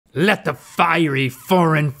Let the fiery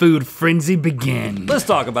foreign food frenzy begin. Let's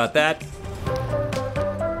talk about that.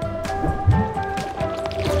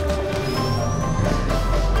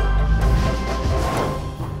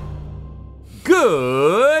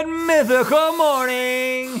 Good mythical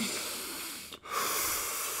morning.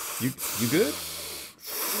 You good?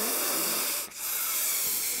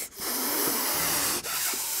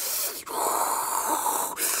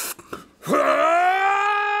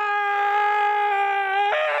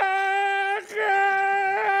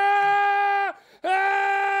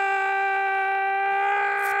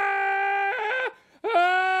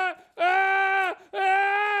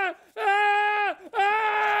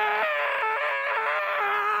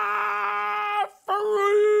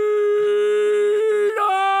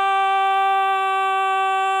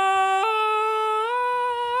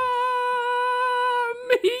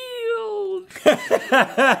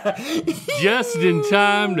 Just in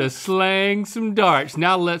time to slang some darts.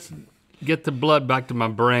 Now let's get the blood back to my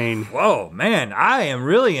brain. Whoa, man, I am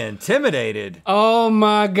really intimidated. Oh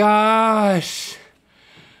my gosh.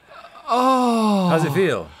 Oh. How's it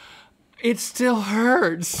feel? It still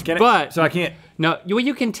hurts. So I can't. No,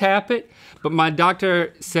 you can tap it, but my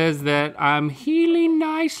doctor says that I'm healing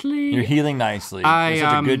nicely. You're healing nicely. You're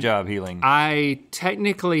such a good job healing. I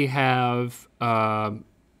technically have a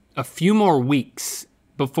few more weeks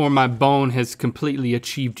before my bone has completely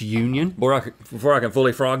achieved union. Before I can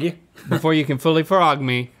fully frog you? Before you can fully frog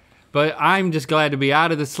me. But I'm just glad to be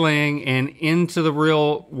out of the sling and into the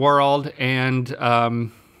real world and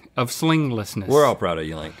of slinglessness. We're all proud of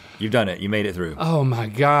you, Link. You've done it, you made it through. Oh my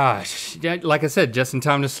gosh. Like I said, just in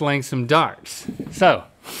time to sling some darts. So,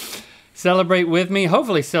 celebrate with me.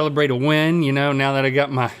 Hopefully celebrate a win, you know, now that I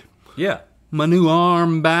got my new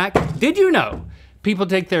arm back. Did you know? People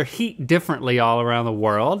take their heat differently all around the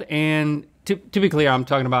world, and to be clear, I'm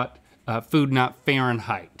talking about food, not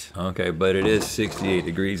Fahrenheit. Okay, but it is 68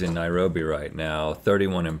 degrees in Nairobi right now,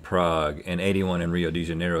 31 in Prague, and 81 in Rio de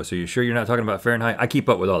Janeiro, so you sure you're not talking about Fahrenheit? I keep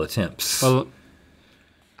up with all the temps. Well,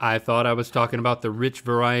 I thought I was talking about the rich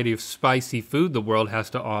variety of spicy food the world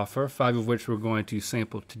has to offer, 5 of which we're going to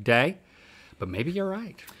sample today, but maybe you're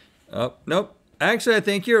right. Oh, nope. Actually, I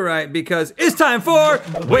think you're right, because it's time for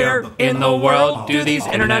Where in the World Do These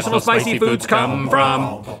International Spicy Foods Come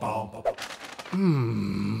From?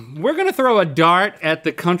 We're gonna throw a dart at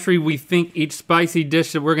the country we think each spicy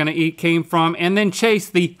dish that we're gonna eat came from, and then Chase,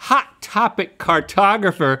 the hot topic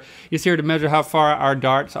cartographer, is here to measure how far our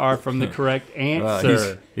darts are from the correct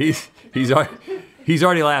answer. He's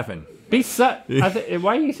already laughing. Why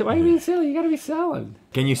are you being silly? You gotta be selling.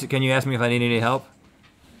 Can you ask me if I need any help?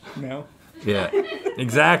 No. Yeah,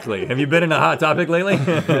 exactly. Have you been in a hot topic lately?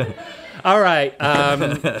 All right,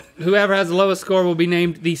 whoever has the lowest score will be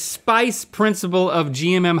named the Spice Principal of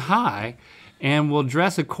GMM High and will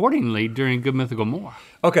dress accordingly during Good Mythical More.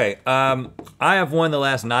 Okay, I have won the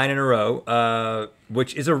last 9 in a row,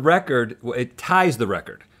 which is a record. It ties the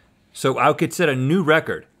record. So I could set a new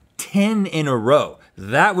record, 10 in a row.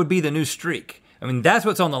 That would be the new streak. I mean, that's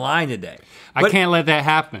what's on the line today. I can't let that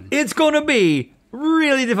happen. It's gonna be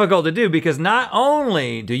really difficult to do because not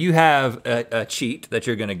only do you have a cheat that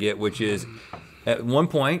you're gonna get, which is at one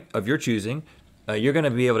point of your choosing, you're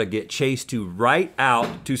gonna be able to get Chase to write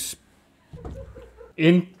out to...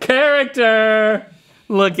 In character!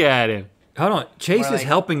 Look at him. Hold on, Chase is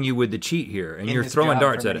helping you with the cheat here and you're throwing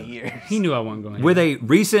darts at him. He knew I wasn't going to. With a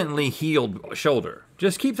recently healed shoulder.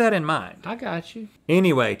 Just keep that in mind. I got you.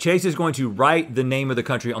 Anyway, Chase is going to write the name of the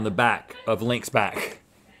country on the back of Link's back.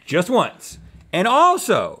 Just once. And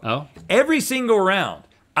also, every single round,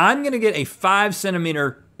 I'm gonna get a 5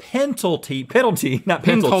 centimeter penalty, not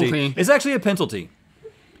penalty. It's actually a penalty.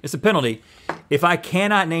 It's a penalty if I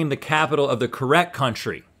cannot name the capital of the correct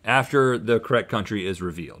country after the correct country is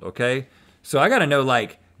revealed, okay? So I gotta know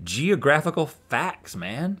like geographical facts,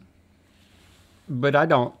 man. But I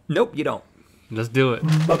don't. Nope, you don't. Let's do it.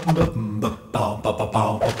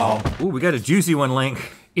 Ooh, we got a juicy one,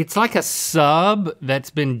 Link. It's like a sub that's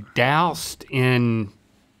been doused in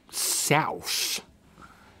sauce.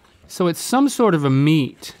 So it's some sort of a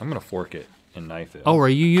meat. I'm gonna fork it and knife it. Oh, are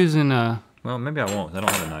you using a... Well, maybe I won't. I don't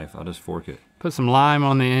have a knife. I'll just fork it. Put some lime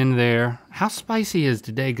on the end there. How spicy is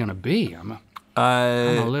today gonna be? I'm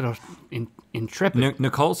a little intrepid.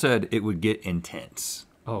 Nicole said it would get intense.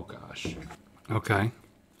 Oh gosh. Okay.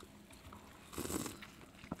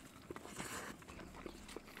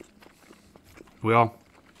 Well,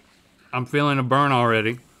 I'm feeling a burn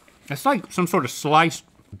already. It's like some sort of sliced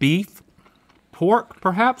beef, pork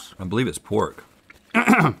perhaps? I believe it's pork.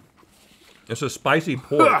 It's a spicy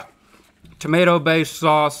pork. Tomato-based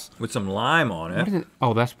sauce. With some lime on it.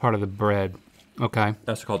 Oh, that's part of the bread. Okay.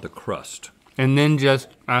 That's called the crust. And then just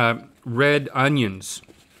red onions.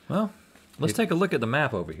 Well, let's take a look at the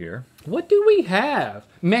map over here. What do we have?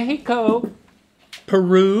 Mexico,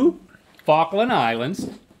 Peru, Falkland Islands.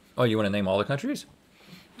 Oh, you want to name all the countries?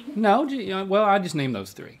 No, well, I just named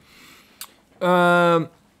those 3.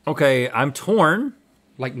 Okay, I'm torn.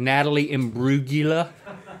 Like Natalie Imbruglia.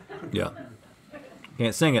 Yeah.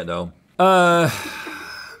 Can't sing it though.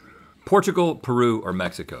 Portugal, Peru, or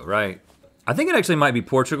Mexico, right? I think it actually might be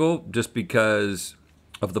Portugal just because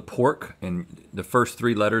of the pork, and the first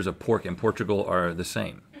 3 letters of pork in Portugal are the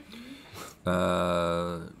same.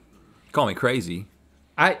 Call me crazy.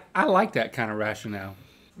 I like that kind of rationale.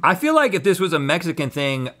 I feel like if this was a Mexican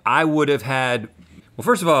thing, I would have had, well,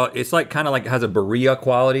 first of all, it's like kind of like has a birria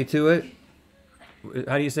quality to it.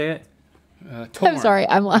 How do you say it? I'm sorry,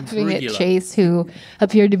 I'm laughing at Chase, who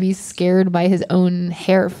appeared to be scared by his own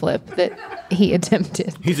hair flip that he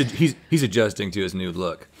attempted. He's adjusting to his new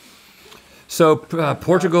look. So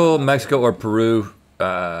Portugal, Mexico, or Peru,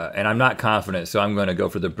 and I'm not confident, so I'm going to go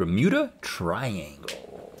for the Bermuda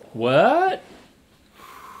Triangle. What?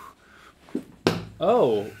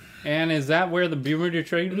 Oh, and is that where the Bermuda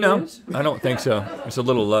Triangle is? No, I don't think so. It's a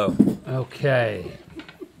little low. Okay.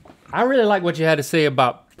 I really like what you had to say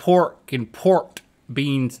about pork and port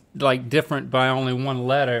being like different by only 1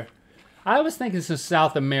 letter. I was thinking some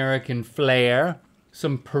South American flair,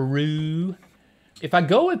 some Peru. If I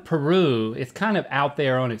go with Peru, it's kind of out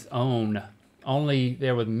there on its own, only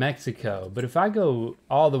there with Mexico. But if I go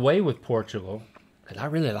all the way with Portugal, because I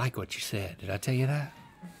really like what you said. Did I tell you that?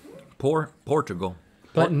 Portugal.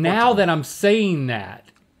 But now that I'm saying that,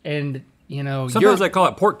 and you know, sometimes I call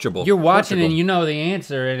it Portugal. You're watching Portugal. And you know the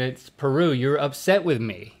answer, and it's Peru. You're upset with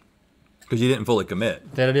me. Because you didn't fully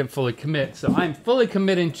commit. That I didn't fully commit. So I'm fully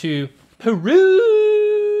committing to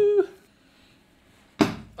Peru.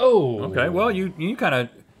 Oh. Okay, well, you kind of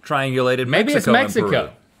triangulated Maybe Mexico. Maybe it's Mexico. And Peru.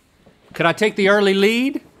 Could I take the early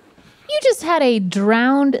lead? You just had a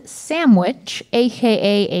drowned sandwich,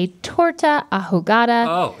 a.k.a. a torta ahogada.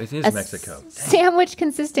 Oh, it is Mexico. Sandwich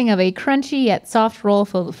consisting of a crunchy yet soft roll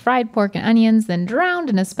filled with fried pork and onions, then drowned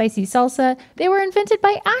in a spicy salsa. They were invented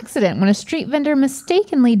by accident when a street vendor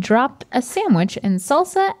mistakenly dropped a sandwich in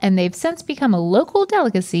salsa, and they've since become a local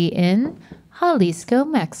delicacy in Jalisco,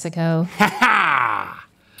 Mexico. Ha ha!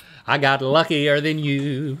 I got luckier than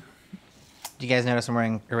you. Do you guys notice I'm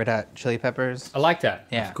wearing Red Hot Chili Peppers? I like that.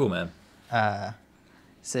 Yeah. That's cool, man.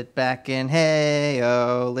 Sit back and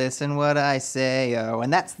hey-oh, listen what I say-oh.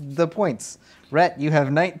 And that's the points. Rhett, you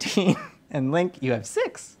have 19, and Link, you have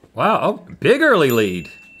 6. Wow, oh, big early lead.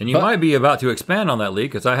 And you might be about to expand on that lead,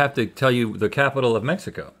 because I have to tell you the capital of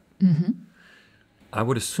Mexico. Mm-hmm. I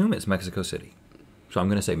would assume it's Mexico City. So I'm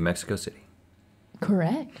going to say Mexico City.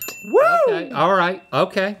 Correct. Woo! Okay. All right.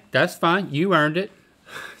 Okay. That's fine. You earned it.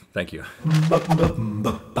 Thank you.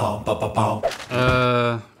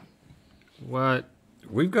 What?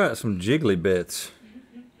 We've got some jiggly bits.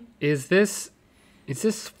 Is this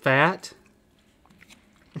fat?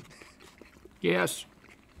 Yes.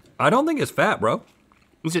 I don't think it's fat, bro.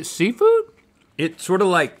 Is it seafood? It's sort of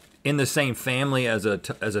like in the same family as a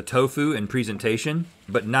tofu in presentation,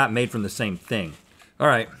 but not made from the same thing. All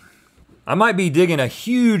right. I might be digging a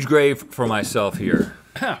huge grave for myself here,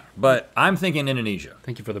 but I'm thinking Indonesia.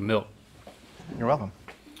 Thank you for the milk. You're welcome.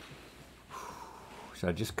 Should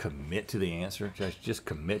I just commit to the answer? Should I just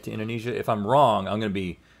commit to Indonesia? If I'm wrong, I'm going to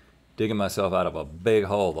be digging myself out of a big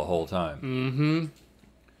hole the whole time.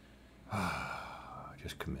 Mm-hmm.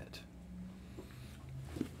 Just commit.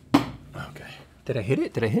 Okay. Did I hit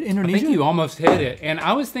it? Did I hit Indonesia? I think you almost hit it. And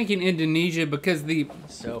I was thinking Indonesia because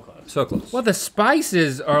So close. So close. Well, the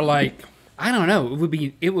spices are like, I don't know.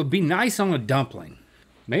 It would be nice on a dumpling.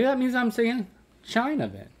 Maybe that means I'm saying China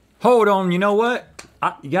then. Hold on. You know what?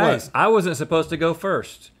 Guys, What? I wasn't supposed to go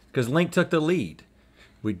first because Link took the lead.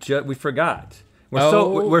 We forgot.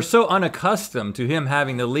 We're so unaccustomed to him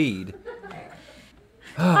having the lead.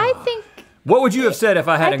 I think... What would you have said if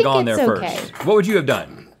I hadn't gone there first? Okay. What would you have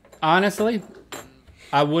done? Honestly,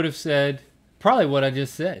 I would have said probably what I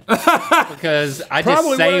just said. Because I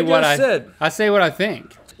just say what I said. I say what I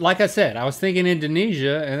think. Like I said, I was thinking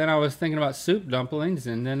Indonesia, and then I was thinking about soup dumplings,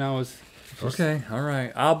 and then I was... Okay, all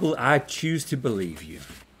right. I choose to believe you.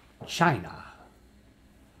 China.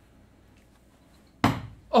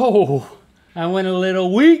 Oh, I went a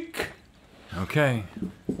little weak. Okay.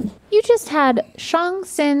 You just had Shang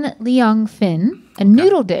Sin Liang Fin, a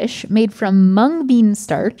noodle dish made from mung bean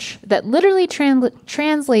starch that literally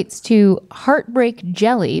translates to heartbreak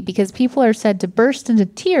jelly because people are said to burst into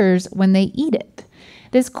tears when they eat it.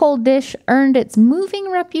 This cold dish earned its moving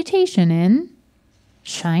reputation in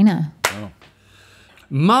China. Oh.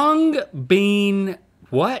 Mung bean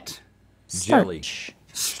what? Jelly.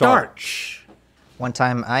 Starch. One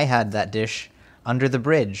time I had that dish under the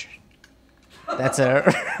bridge. That's a.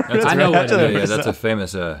 I know what it is. Yeah, that's a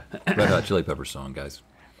famous Red Hot Chili Pepper song, guys.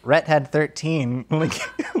 Rhett had 13.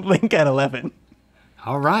 Link had 11.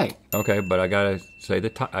 All right. Okay, but I gotta say the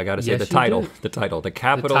title. Do. The title. The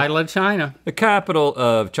capital. The title of China. The capital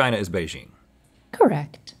of China is Beijing.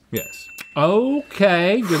 Correct. Yes.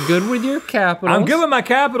 Okay, you're good with your capitals. I'm good with my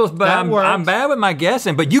capitals, but I'm bad with my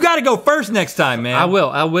guessing. But you got to go first next time, man. I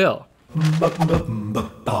will.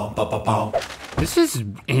 This is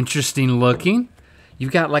interesting looking.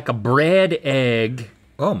 You've got like a bread egg.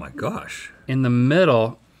 Oh my gosh. In the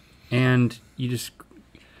middle, and you just,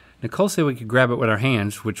 Nicole said we could grab it with our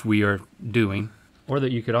hands, which we are doing, or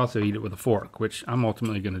that you could also eat it with a fork, which I'm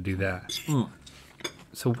ultimately gonna do that. Mm.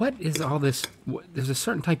 So what is all this? There's a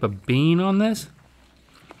certain type of bean on this.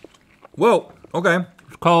 Whoa, okay.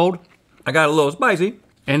 It's cold. I got a little spicy.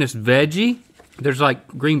 And it's veggie. There's like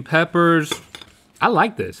green peppers. I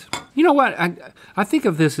like this. You know what? I think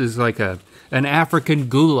of this as like an African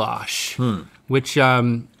goulash, which, you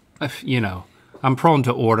know, I'm prone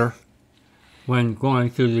to order when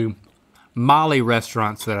going to the Mali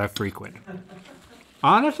restaurants that I frequent.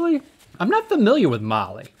 Honestly, I'm not familiar with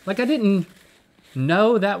Mali. Like, I didn't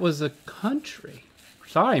know that was a country.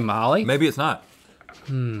 Sorry, Mali. Maybe it's not.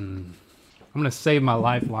 I'm gonna save my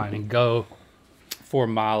lifeline and go for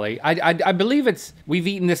Mali. I believe we've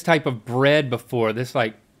eaten this type of bread before, this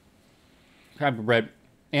like type of bread,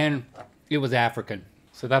 and it was African.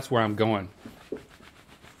 So that's where I'm going.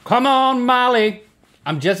 Come on, Mali.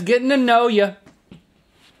 I'm just getting to know you.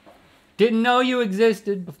 Didn't know you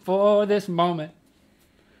existed before this moment.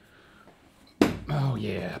 Oh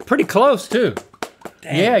yeah, pretty close too.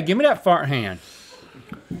 Dang. Yeah, give me that fart hand.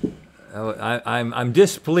 Oh, I'm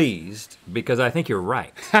displeased because I think you're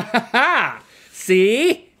right.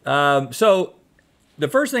 See? So the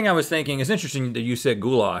first thing I was thinking, it's interesting that you said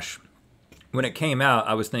goulash. When it came out,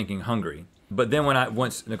 I was thinking hungry. But then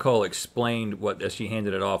once Nicole explained as she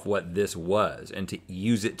handed it off, what this was, and to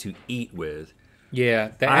use it to eat with. Yeah,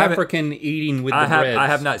 the African eating with the breads. I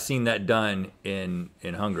have not seen that done in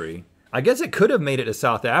Hungary. I guess it could have made it to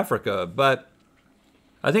South Africa, but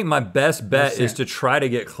I think my best bet is to try to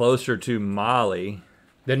get closer to Mali.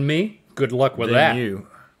 Than me? Good luck with that. Than you.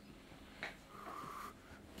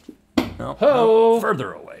 No,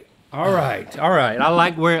 further away. All right. I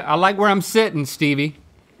like where I'm sitting, Stevie.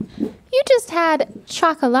 You just had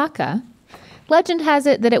chakalaka. Legend has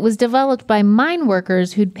it that it was developed by mine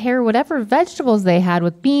workers who'd pair whatever vegetables they had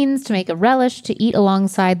with beans to make a relish to eat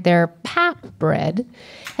alongside their pap bread.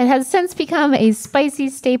 It has since become a spicy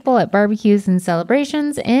staple at barbecues and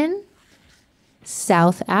celebrations in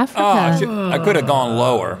South Africa. Oh, I could have gone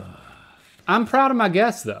lower. I'm proud of my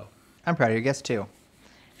guess, though. I'm proud of your guess, too.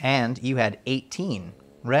 And you had 18.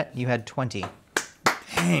 Rhett, you had 20.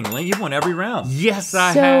 Dang, Link, you've won every round. Yes,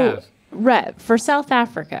 I have. Rhett, for South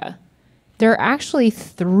Africa, there are actually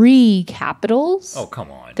 3 capitals. Oh, come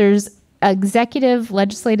on. There's executive,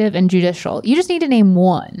 legislative, and judicial. You just need to name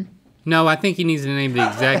one. No, I think he needs to name the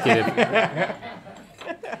executive.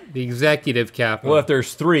 The executive capital. Well, if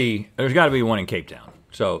there's 3, there's got to be one in Cape Town.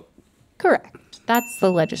 So. Correct. That's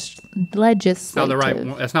the legislative. No, the right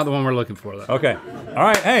one. That's not the one we're looking for, though. Okay. All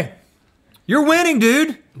right. Hey, you're winning,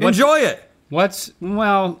 dude. Enjoy it.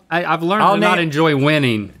 I've learned to not enjoy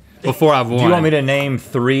winning before I've won. Do you want me to name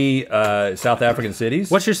 3 South African cities?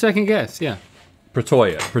 What's your second guess? Yeah.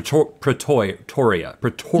 Pretoria.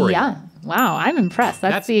 Yeah. Wow, I'm impressed.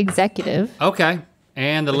 That's the executive. Okay.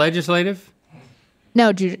 And the legislative?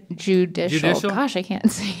 No, judicial. Gosh, I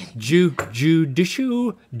can't say it.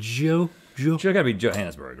 Judicial. It's got to be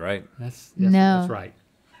Johannesburg, right? No. That's right.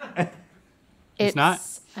 It's not?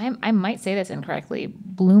 I might say this incorrectly.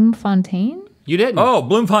 Bloemfontein? You didn't. Oh,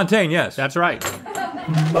 Bloemfontein, yes. That's right.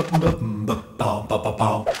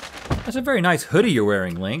 That's a very nice hoodie you're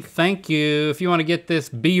wearing, Link. Thank you. If you want to get this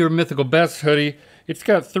Be Your Mythical Best hoodie, it's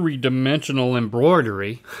got 3-dimensional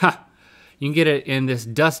embroidery. Ha! You can get it in this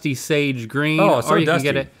dusty sage green, or you can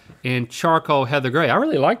get it in charcoal heather gray. I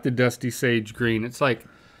really like the dusty sage green. It's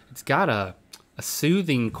got a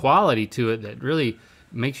soothing quality to it that really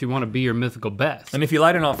makes you want to be your mythical best. And if you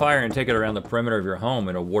light it on fire and take it around the perimeter of your home,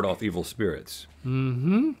 it'll ward off evil spirits.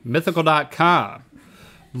 Mm-hmm. Mythical.com.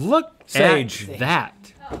 Look Sage. at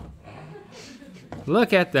that.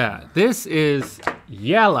 Look at that. This is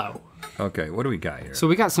yellow. Okay, what do we got here? So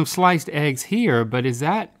we got some sliced eggs here, but is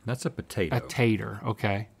that? That's a potato. A tater,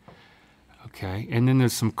 okay. Okay, and then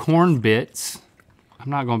there's some corn bits. I'm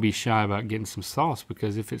not gonna be shy about getting some sauce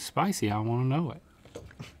because if it's spicy, I wanna know it.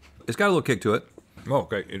 It's got a little kick to it. Oh,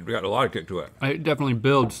 okay, it got a lot of kick to it. It definitely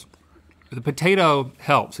builds. The potato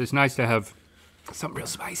helps. It's nice to have something real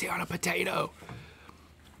spicy on a potato.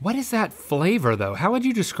 What is that flavor though? How would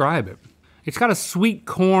you describe it? It's got a sweet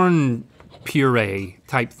corn puree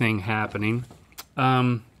type thing happening.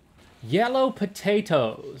 Yellow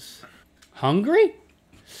potatoes. Hungry?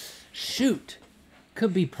 Shoot,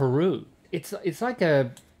 could be Peru. It's like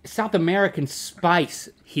a South American spice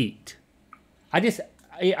heat.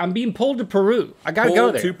 I'm being pulled to Peru. I gotta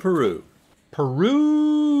go there. To Peru.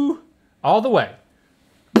 Peru, all the way.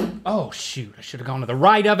 Oh shoot, I should have gone to the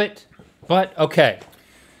right of it, but okay.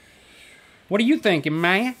 What are you thinking,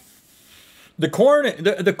 man? The corn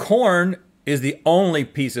is the only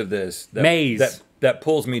piece of this that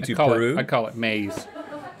pulls me to Peru. I call it maize.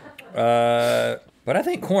 But I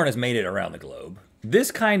think corn has made it around the globe.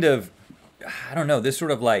 This kind of, I don't know, this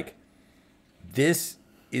sort of like, this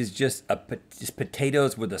is just just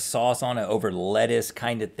potatoes with a sauce on it over lettuce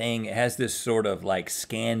kind of thing. It has this sort of like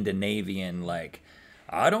Scandinavian, like,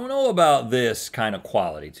 I don't know about this kind of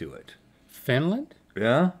quality to it. Finland?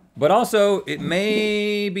 Yeah. But also, it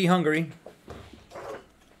may be Hungary.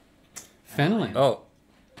 Finland. Oh,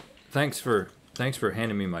 thanks for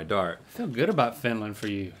handing me my dart. I feel good about Finland for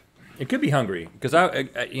you. It could be Hungary, because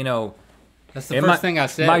you know, that's the first thing I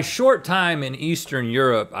said. My short time in Eastern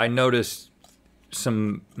Europe, I noticed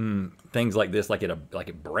some things like this, like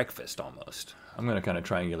at breakfast almost. I'm gonna kind of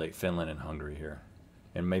triangulate Finland and Hungary here,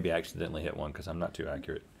 and maybe accidentally hit one because I'm not too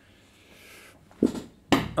accurate.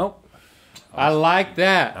 Oh, I like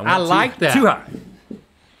that. I like that. Too high.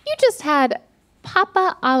 You just had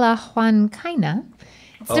Papa a la Huancaina.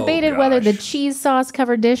 It's debated whether the cheese sauce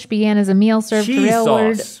covered dish began as a meal served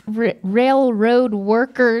to railroad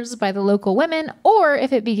workers by the local women, or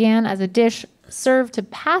if it began as a dish served to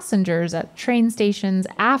passengers at train stations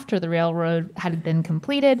after the railroad had been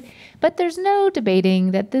completed. But there's no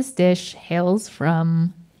debating that this dish hails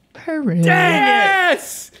from Peru.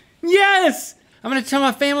 Yes! Yes! I'm gonna tell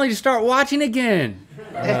my family to start watching again.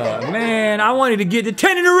 Oh, man, I wanted to get to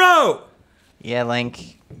 10 in a row! Yeah,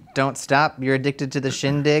 Link. Don't stop. You're addicted to the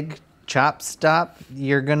shindig. Chop stop.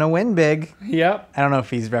 You're gonna win big. Yep. I don't know if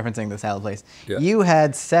he's referencing the salad place. Yeah. You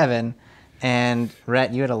had 7, and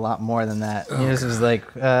Rhett, you had a lot more than that. Yours was like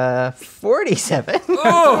 47.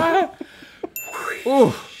 Oh!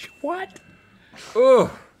 Oh! What?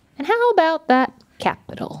 Oh! And how about that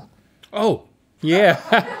capital? Oh, yeah.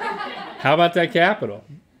 How about that capital?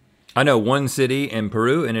 I know one city in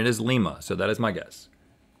Peru, and it is Lima, so that is my guess.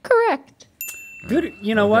 Correct. Good.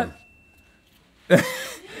 You know what?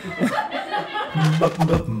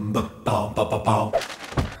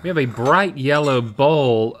 We have a bright yellow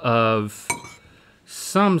bowl of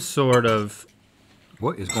some sort of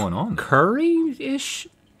What is going on? curry-ish.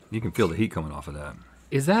 You can feel the heat coming off of that.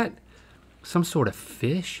 Is that some sort of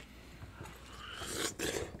fish?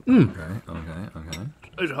 Okay.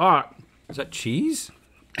 It's hot. Is that cheese?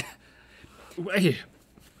 Wait.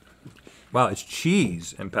 Wow, it's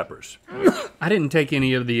cheese and peppers. I didn't take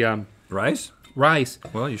any of the Rice? rice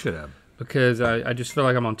Well, you should have. because I just feel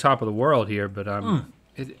like I'm on top of the world here. But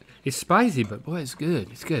it's spicy, but boy, it's good.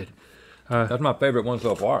 It's good. That's my favorite one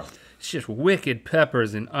so far. It's just wicked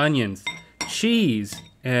peppers and onions, cheese,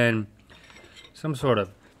 and some sort of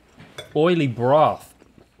oily broth.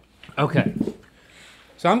 Okay.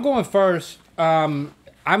 So I'm going first. I'm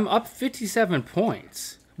up 57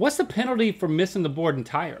 points. What's the penalty for missing the board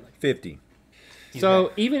entirely? 50.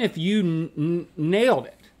 So even if you nailed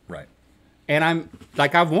it, Right. and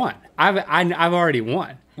I've won. I've already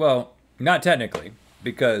won. Well, not technically,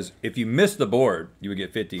 because if you miss the board, you would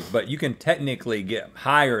get 50, but you can technically get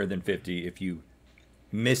higher than 50 if you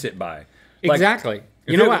miss it by. Like, Exactly.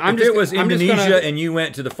 If You know it, what? if it was I'm just Indonesia gonna- and you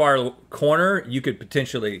went to the far corner, you could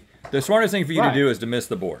potentially. The smartest thing for you Right. to do is to miss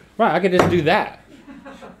the board. Right, I could just do that.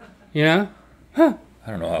 You know? I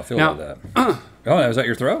don't know how I feel Now- about that. Oh, was that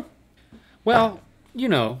your throw? Well, you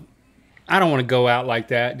know, I don't want to go out like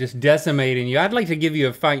that, just decimating you. I'd like to give you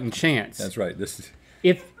a fighting chance. That's right. This is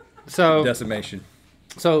If so, decimation.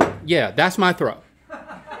 so yeah, that's my throw.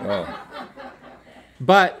 Oh,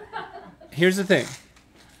 But here's the thing.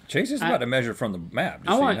 Chase is about to measure from the map. Just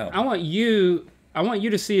I so want you know. I want you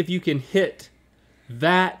to see if you can hit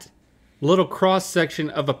that little cross section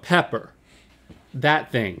of a pepper.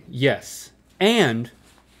 That thing, yes. And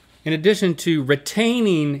in addition to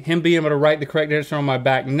retaining him being able to write the correct answer on my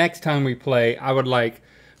back next time we play, I would like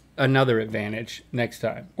another advantage next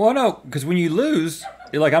time. Well, no, because when you lose,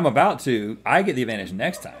 like I'm about to, I get the advantage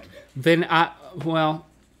next time. Then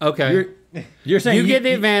okay. You're saying You get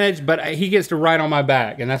the advantage, but he gets to write on my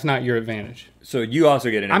back, and that's not your advantage. So you also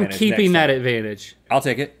get an I'm advantage. keeping next that time. advantage. I'll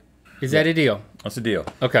take it. Is that a deal? That's a deal.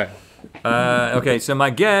 Okay. Okay, so my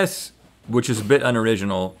guess, which is a bit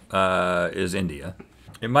unoriginal, is India.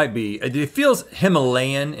 It might be, it feels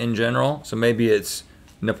Himalayan in general, so maybe it's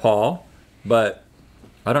Nepal, but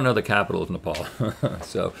I don't know the capital of Nepal.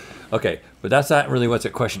 So, okay, but that's not really what's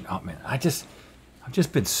at question. Oh man, I've just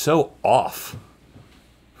been so off.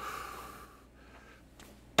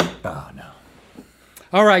 Oh no.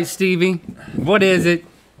 All right, Stevie, what is it?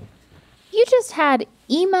 You just had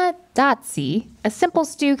Ima Datsi, a simple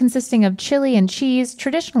stew consisting of chili and cheese,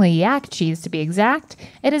 traditionally yak cheese to be exact.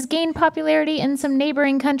 It has gained popularity in some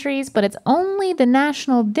neighboring countries, but it's only the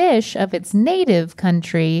national dish of its native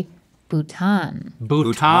country, Bhutan.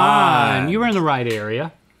 Bhutan. You were in the right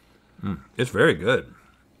area. It's very good.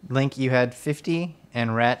 Link, you had 50,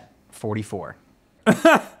 and Rhett, 44.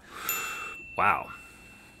 Wow.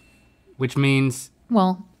 Which means...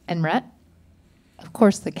 Well, and Rhett? Of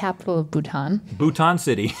course, the capital of Bhutan. Bhutan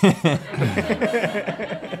City.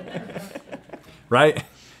 Right?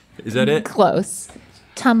 Is that it? Close.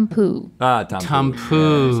 Thimphu. Ah, Thimphu.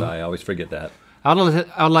 Thimphu. Yes, I always forget that. I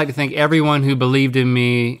would like to thank everyone who believed in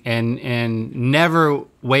me and never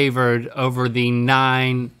wavered over the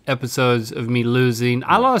 9 episodes of me losing.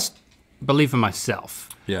 I lost belief in myself.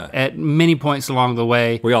 Yeah. At many points along the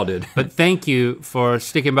way. We all did. But thank you for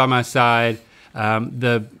sticking by my side.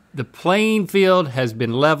 The playing field has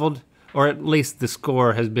been leveled, or at least the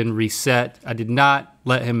score has been reset. I did not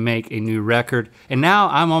let him make a new record, and now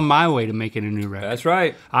I'm on my way to making a new record. That's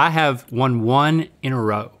right. I have won 1 in a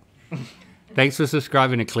row. Thanks for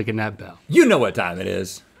subscribing and clicking that bell. You know what time it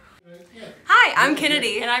is. Hi, I'm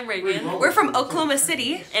Kennedy. And I'm Reagan. We're from Oklahoma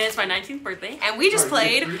City. And it's my 19th birthday. And we just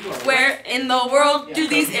played Where in the World Do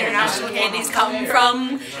These International Candies Come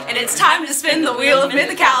From? And it's time to spin the wheel of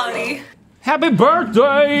mythicality. Happy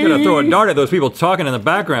birthday! I'm gonna throw a dart at those people talking in the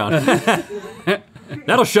background.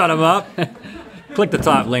 That'll shut them up. Click the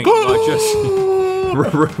top link. Watch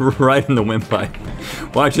us right in the windpipe.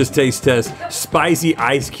 Watch us taste test spicy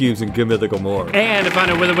ice cubes and good mythical more. And to find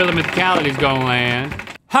out where the wheel of mythicality is gonna land.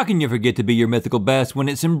 How can you forget to be your mythical best when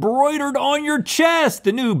it's embroidered on your chest?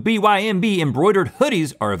 The new BYMB embroidered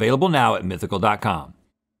hoodies are available now at mythical.com.